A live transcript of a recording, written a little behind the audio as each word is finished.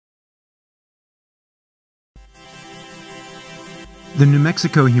The New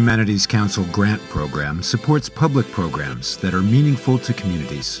Mexico Humanities Council grant program supports public programs that are meaningful to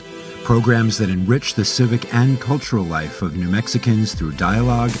communities, programs that enrich the civic and cultural life of New Mexicans through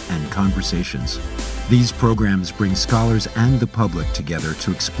dialogue and conversations. These programs bring scholars and the public together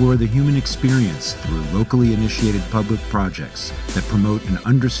to explore the human experience through locally initiated public projects that promote an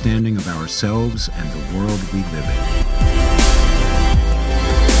understanding of ourselves and the world we live in.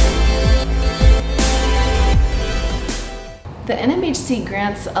 The NMHC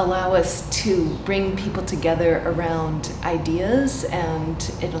grants allow us to bring people together around ideas, and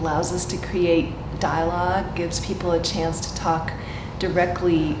it allows us to create dialogue, gives people a chance to talk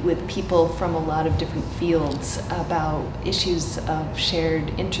directly with people from a lot of different fields about issues of shared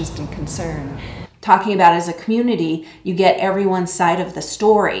interest and concern. Talking about as a community, you get everyone's side of the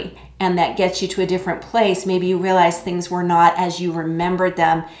story, and that gets you to a different place. Maybe you realize things were not as you remembered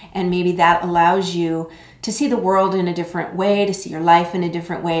them, and maybe that allows you to see the world in a different way, to see your life in a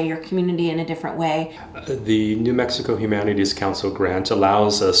different way, your community in a different way. The New Mexico Humanities Council grant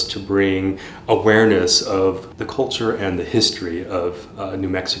allows us to bring awareness of the culture and the history of New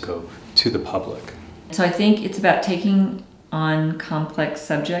Mexico to the public. So I think it's about taking on complex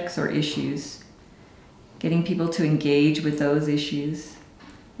subjects or issues, getting people to engage with those issues,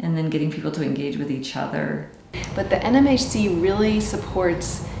 and then getting people to engage with each other. But the NMHC really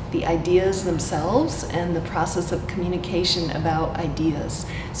supports the ideas themselves and the process of communication about ideas.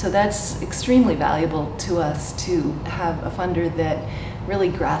 So that's extremely valuable to us, to have a funder that really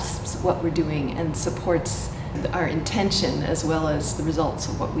grasps what we're doing and supports our intention as well as the results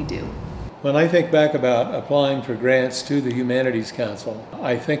of what we do. When I think back about applying for grants to the Humanities Council,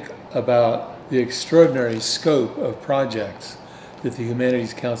 I think about the extraordinary scope of projects that the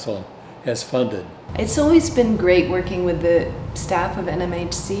Humanities Council has funded. It's always been great working with the staff of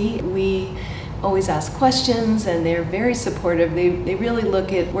NMHC. We always ask questions and they're very supportive. They really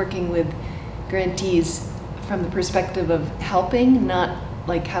look at working with grantees from the perspective of helping, not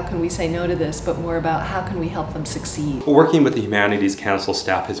like how can we say no to this, but more about how can we help them succeed. Working with the Humanities Council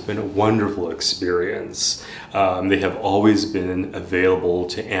staff has been a wonderful experience. They have always been available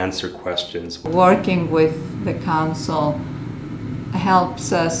to answer questions. Working with the council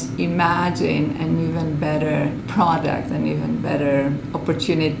helps us imagine an even better product, an even better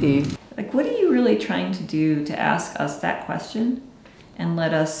opportunity. Like, what are you really trying to do to ask us that question and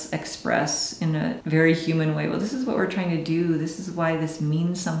let us express in a very human way, well, this is what we're trying to do, this is why this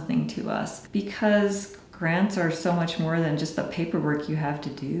means something to us? Because grants are so much more than just the paperwork you have to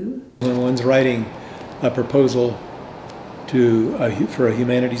do. When one's writing a proposal for a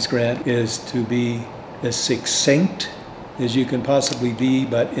humanities grant, is to be as succinct as you can possibly be,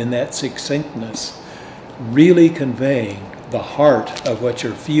 but in that succinctness, really conveying the heart of what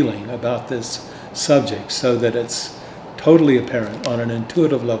you're feeling about this subject so that it's totally apparent on an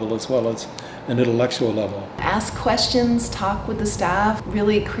intuitive level as well as an intellectual level. Ask questions, talk with the staff,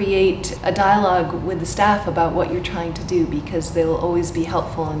 really create a dialogue with the staff about what you're trying to do, because they'll always be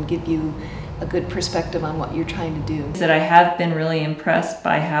helpful and give you a good perspective on what you're trying to do. That I have been really impressed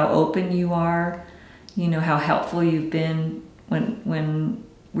by how open you are, you know, how helpful you've been when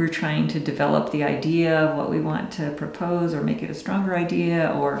we're trying to develop the idea of what we want to propose or make it a stronger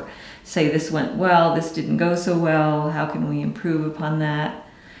idea, or say this went well, this didn't go so well, how can we improve upon that?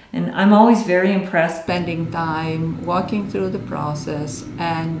 And I'm always very impressed. Spending time walking through the process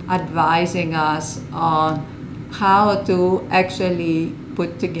and advising us on how to actually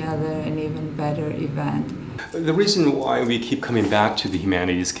put together an even better event. The reason why we keep coming back to the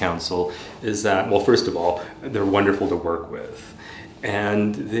Humanities Council is that, well, first of all, they're wonderful to work with.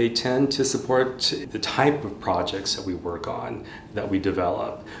 And they tend to support the type of projects that we work on, that we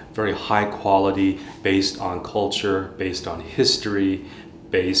develop. Very high quality, based on culture, based on history,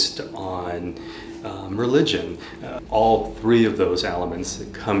 based on religion. All three of those elements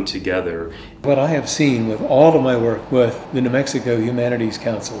come together. What I have seen with all of my work with the New Mexico Humanities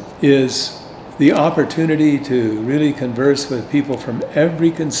Council is the opportunity to really converse with people from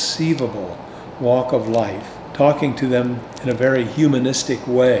every conceivable walk of life, talking to them in a very humanistic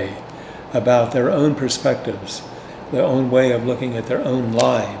way about their own perspectives, their own way of looking at their own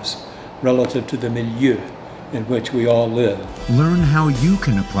lives relative to the milieu in which we all live. Learn how you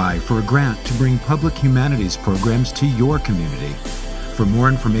can apply for a grant to bring public humanities programs to your community. For more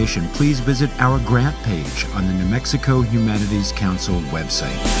information, please visit our grant page on the New Mexico Humanities Council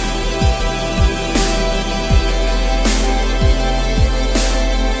website.